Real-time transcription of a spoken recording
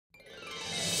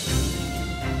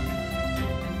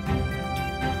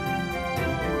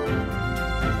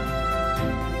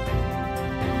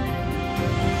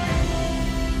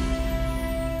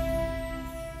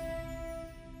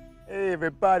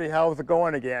everybody, how's it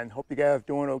going again? Hope you guys are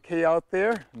doing okay out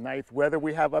there. Nice weather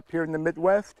we have up here in the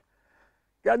Midwest.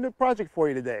 Got a new project for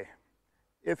you today.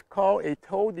 It's called a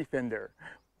Tow Defender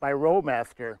by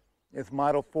Roadmaster. It's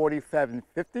model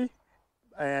 4750,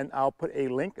 and I'll put a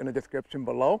link in the description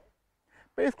below.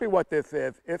 Basically what this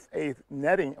is, it's a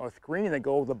netting or screen that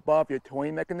goes above your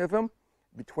towing mechanism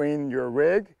between your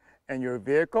rig and your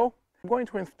vehicle. I'm going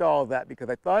to install that because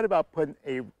I thought about putting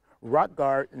a rock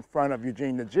guard in front of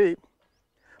Eugene the Jeep,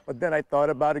 but then I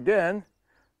thought about again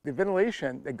the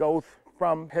ventilation that goes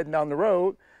from heading down the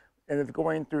road and it's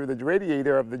going through the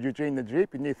radiator of the Eugene the Jeep.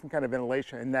 You need some kind of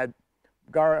ventilation, and that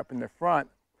guard up in the front,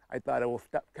 I thought it will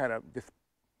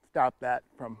stop that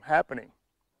from happening.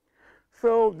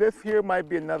 So this here might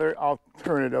be another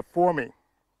alternative for me.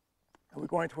 And we're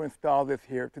going to install this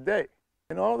here today.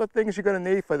 And all the things you're going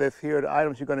to need for this here, the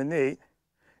items you're going to need,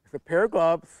 is a pair of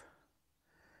gloves.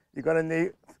 You're going to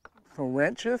need some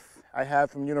wrenches. I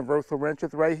have some universal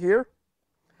wrenches right here.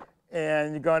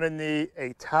 And you're going to need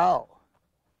a towel.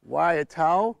 Why a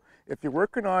towel? If you're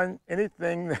working on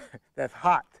anything that's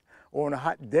hot or on a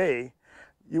hot day,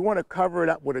 you want to cover it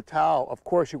up with a towel. Of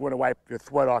course, you want to wipe your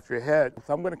sweat off your head.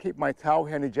 So I'm going to keep my towel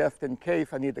handy just in case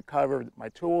I need to cover my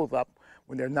tools up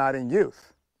when they're not in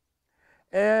use.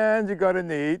 And you're going to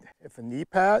need, it's a knee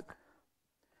pad.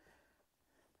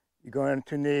 You're going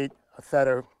to need a set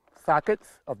of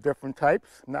sockets of different types.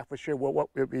 I'm not for sure what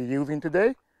we'll be using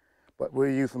today, but we'll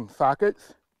use some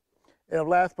sockets. And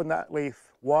last but not least,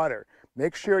 water.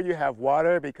 Make sure you have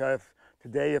water because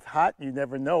today is hot. You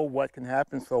never know what can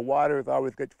happen, so water is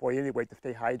always good for you anyway to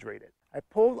stay hydrated. I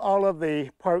pulled all of the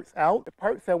parts out. The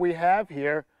parts that we have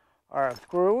here are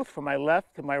screws from my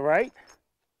left to my right.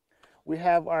 We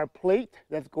have our plate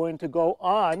that's going to go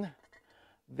on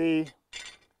the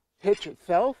hitch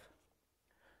itself.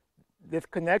 This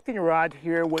connecting rod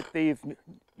here with these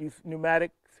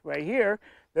pneumatics right here,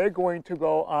 they're going to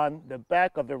go on the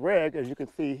back of the rig. As you can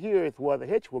see here is where the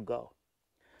hitch will go.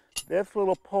 This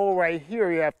little pole right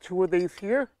here, you have two of these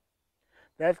here.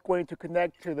 That's going to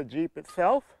connect to the Jeep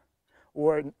itself,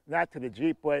 or not to the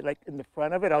Jeep, but like in the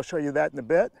front of it. I'll show you that in a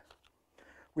bit.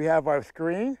 We have our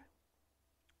screen,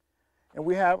 and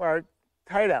we have our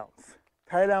tie downs.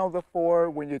 Tie downs are for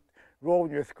when you roll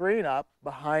your screen up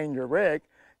behind your rig,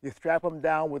 you strap them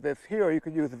down with this here, or you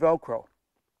could use Velcro.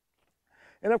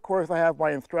 And of course, I have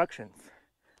my instructions.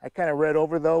 I kind of read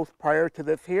over those prior to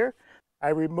this here. I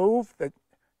removed the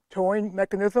towing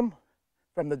mechanism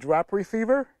from the drop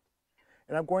receiver,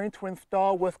 and I'm going to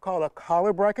install what's called a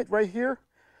collar bracket right here.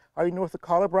 All you know is a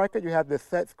collar bracket. You have this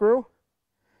set screw.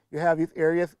 You have these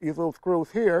areas, these little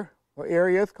screws here, or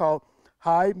areas called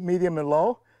high, medium, and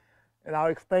low, and I'll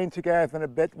explain to you guys in a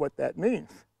bit what that means.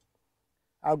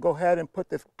 I'll go ahead and put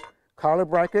this collar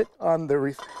bracket on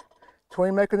the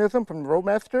towing mechanism from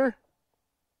Roadmaster.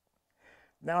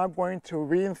 Now I'm going to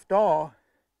reinstall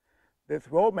this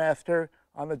Roadmaster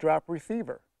on the drop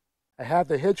receiver. I have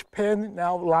the hitch pin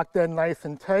now locked in nice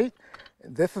and tight.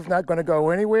 This is not going to go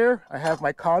anywhere. I have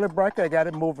my collar bracket. I got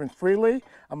it moving freely.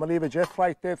 I'm going to leave it just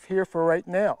like this here for right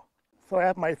now. So I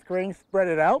have my screen spread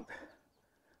it out.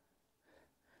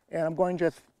 And I'm going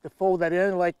just to fold that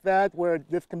in like that where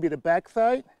this can be the back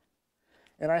side.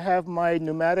 And I have my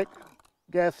pneumatic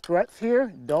gas struts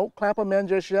here. Don't clamp them in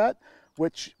just yet,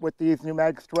 with these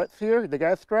pneumatic struts here, the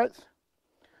gas struts.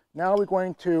 Now we're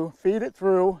going to feed it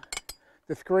through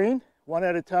the screen one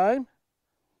at a time.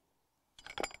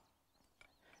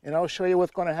 And I'll show you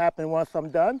what's going to happen once I'm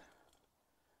done.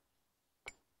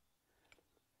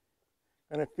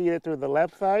 I'm going to feed it through the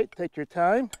left side. Take your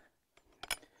time.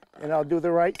 And I'll do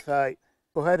the right side.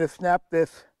 Go ahead and snap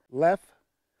this left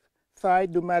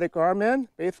side pneumatic arm in.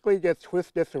 Basically just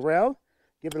twist this around.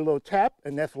 Give it a little tap,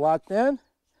 and that's locked in.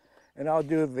 And I'll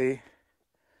do the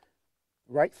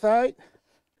right side.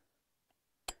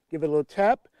 Give it a little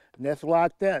tap, and that's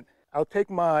locked in. I'll take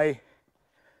my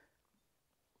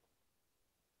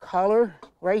collar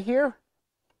right here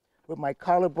with my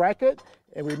collar bracket.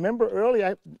 And remember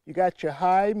earlier, you got your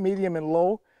high, medium, and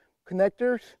low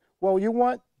connectors. Well, you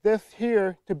want this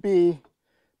here to be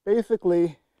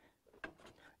basically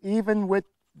even with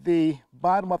the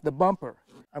bottom of the bumper.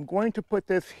 I'm going to put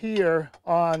this here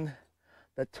on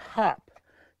the top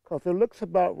because it looks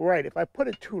about right. If I put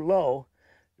it too low,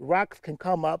 the rocks can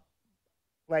come up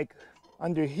like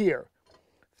under here.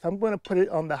 So I'm going to put it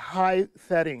on the high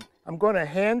setting. I'm going to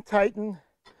hand tighten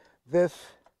this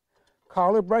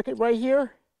collar bracket right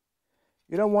here.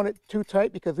 You don't want it too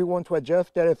tight because we want to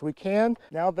adjust that as we can.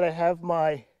 Now that I have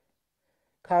my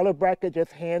collar bracket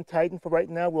just hand tightened for right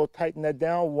now, we'll tighten that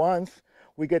down once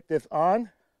we get this on.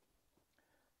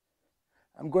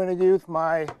 I'm going to use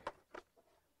my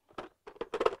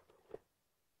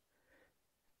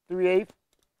 3/8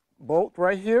 bolt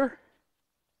right here.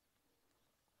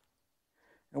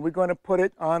 And we're going to put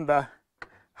it on the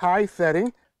high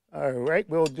setting. All right,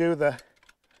 we'll do the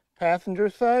passenger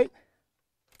side.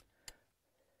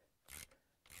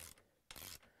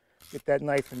 Get that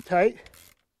nice and tight.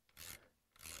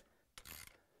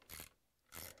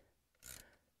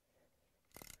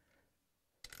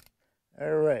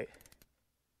 All right.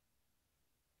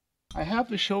 I have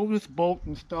the shoulders bolt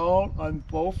installed on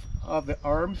both of the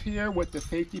arms here with the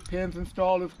safety pins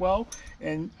installed as well.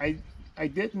 And I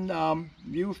didn't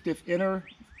use this inner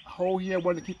hole here. I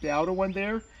wanted to keep the outer one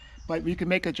there. But we can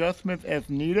make adjustments as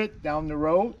needed down the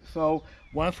road. So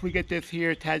once we get this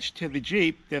here attached to the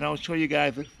Jeep, then I'll show you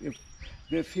guys if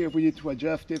this here, we need to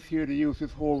adjust this here to use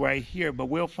this hole right here. But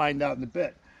we'll find out in a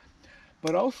bit.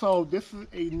 But also, this is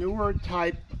a newer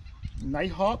type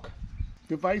Nighthawk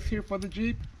device here for the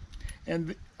Jeep,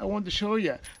 and I wanted to show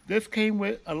you this came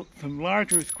with some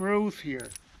larger screws here,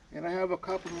 and I have a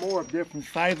couple more of different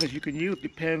sizes you can use.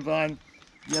 Depends on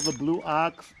you have a blue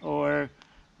ox or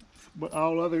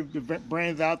all other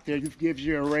brands out there. Just gives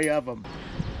you an array of them.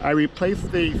 I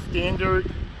replaced the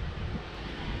standard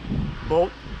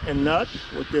bolt and nut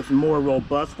with this more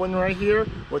robust one right here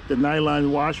with the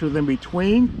nylon washers in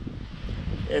between.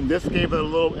 And this gave it a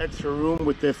little extra room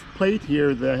with this plate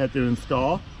here that I had to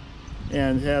install,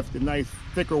 and has the nice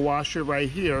thicker washer right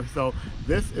here. So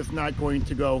this is not going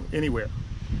to go anywhere.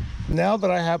 Now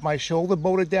that I have my shoulder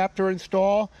bolt adapter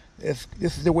installed, this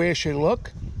is the way it should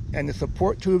look. And the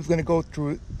support tube is going to go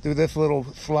through this little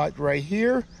slot right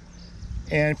here.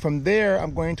 And from there,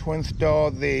 I'm going to install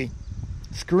the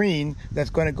screen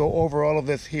that's going to go over all of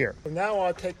this here. So now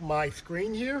I'll take my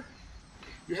screen here.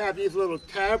 You have these little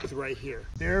tabs right here.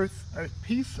 There's a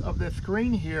piece of the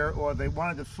screen here, or one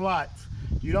of the slots.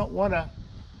 You don't want to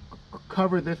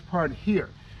cover this part here.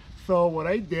 So what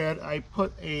I did, I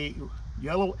put a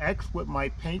yellow X with my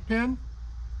paint pen,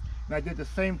 and I did the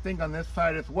same thing on this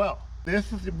side as well.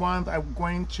 This is the ones I'm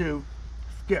going to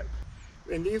skip.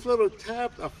 And these little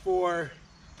tabs are for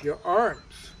your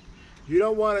arms. You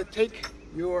don't want to take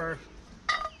your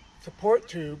support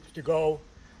tubes to go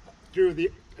through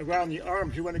around the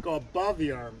arms. You want to go above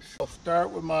the arms. I'll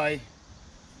start with my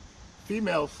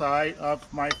female side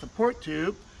of my support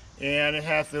tube, and it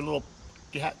has a little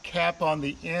cap on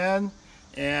the end,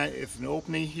 and it's an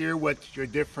opening here with your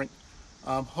different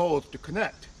holes to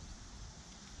connect.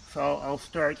 So I'll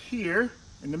start here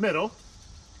in the middle,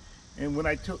 and when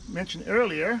I mentioned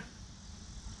earlier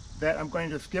that I'm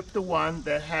going to skip the one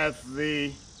that has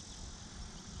the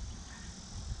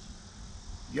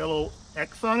yellow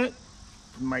X on it,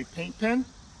 my paint pen,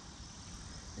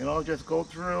 and I'll just go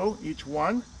through each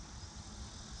one,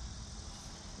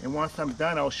 and once I'm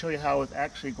done I'll show you how it's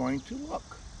actually going to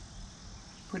look.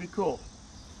 Pretty cool.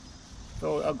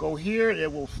 So I'll go here,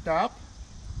 it will stop,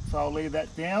 so I'll lay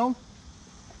that down,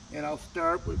 and I'll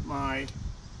start with my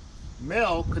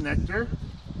male connector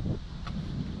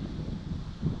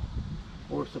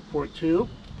or support tube,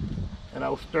 and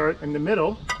I'll start in the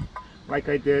middle like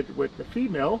I did with the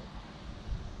female.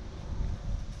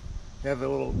 There's a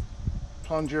little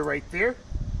plunger right there,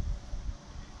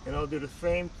 and I'll do the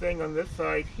same thing on this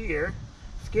side here,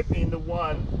 skipping the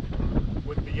one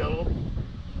with the yellow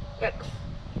X.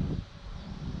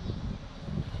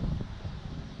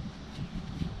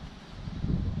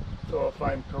 So if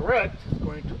I'm correct, it's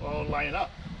going to all line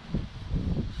up.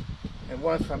 And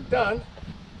once I'm done,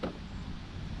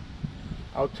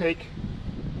 I'll take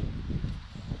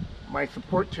my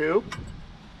support tube,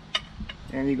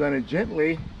 and you're going to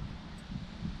gently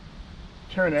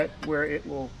turn it where it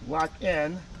will lock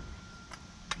in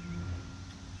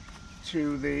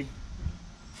to the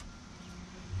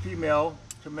female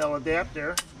to male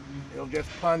adapter. It'll just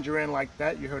plunger in like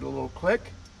that. You heard a little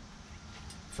click.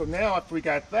 So now after we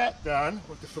got that done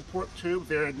with the support tube,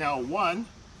 there are now one.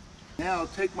 Now I'll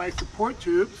take my support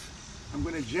tubes. I'm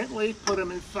going to gently put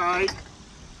them inside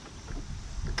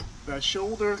the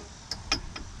shoulder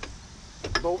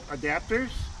bolt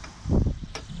adapters.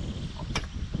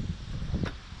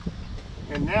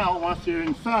 And now once they're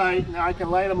inside, now I can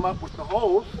line them up with the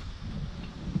holes,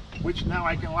 which now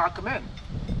I can lock them in.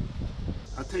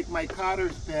 I'll take my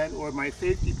cotter's pin or my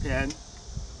safety pin,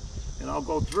 and I'll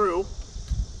go through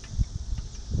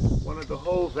one of the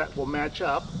holes that will match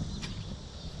up.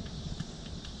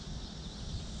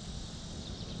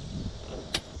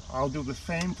 I'll do the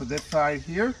same for this side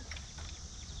here.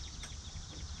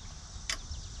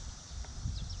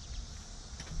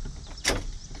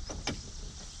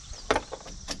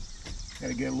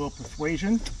 Gotta get a little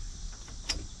persuasion.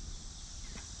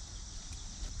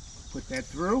 Put that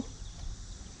through.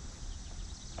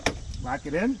 lock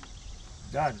it in,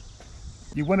 done.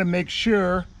 You want to make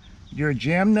sure your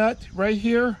jam nut right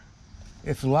here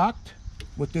is locked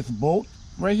with this bolt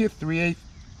right here, 3/8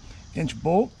 inch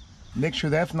bolt. Make sure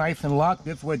that's nice and locked.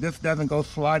 This way this doesn't go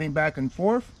sliding back and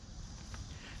forth.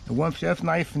 And once that's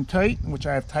nice and tight, which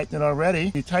I have tightened it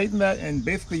already, you tighten that and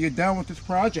basically you're done with this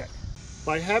project.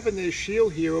 By having this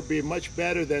shield here will be much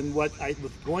better than what I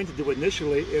was going to do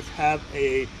initially, is have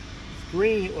a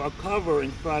screen or cover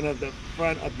in front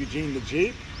of Eugene the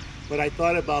Jeep. But I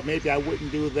thought about maybe I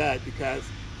wouldn't do that, because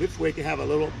this way I can have a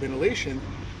little ventilation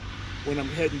when I'm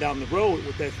heading down the road.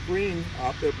 With that screen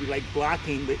up, it'll be like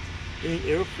blocking the any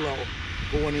airflow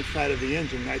going inside of the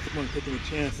engine. I just want to take any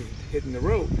chances of hitting the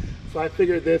road. So I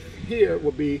figured this here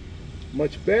will be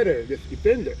much better, this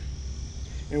Defender,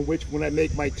 in which when I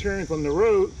make my turns on the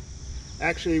road,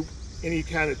 actually any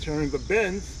kind of turns or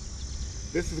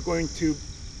bends, this is going to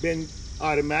bend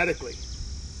automatically.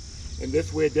 And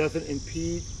this way it doesn't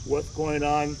impede what's going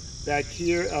on back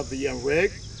here of the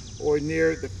rig or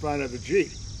near the front of the Jeep.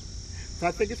 So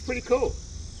I think it's pretty cool.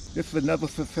 This is another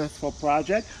successful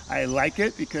project. I like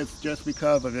it just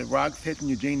because of the rocks hitting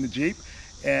Eugene the Jeep,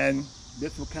 and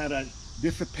this will kind of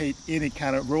dissipate any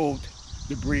kind of road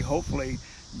debris, hopefully,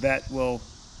 that will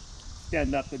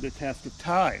stand up to the test of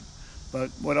time. But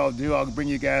what I'll do, I'll bring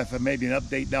you guys maybe an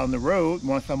update down the road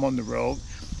once I'm on the road,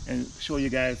 and show you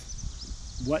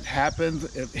guys what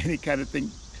happens if any kind of thing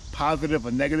positive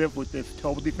or negative with this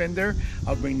Tow Defender.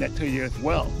 I'll bring that to you as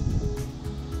well.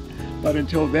 But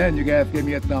until then, you guys give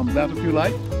me a thumbs up if you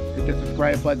like, hit the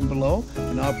subscribe button below,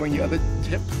 and I'll bring you other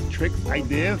tips, tricks,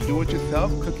 ideas,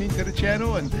 do-it-yourself cooking to the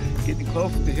channel, and getting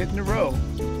closer to hitting the road.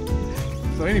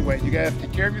 So anyway, you guys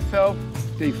take care of yourself,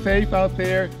 stay safe out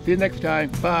there, see you next time,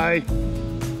 bye.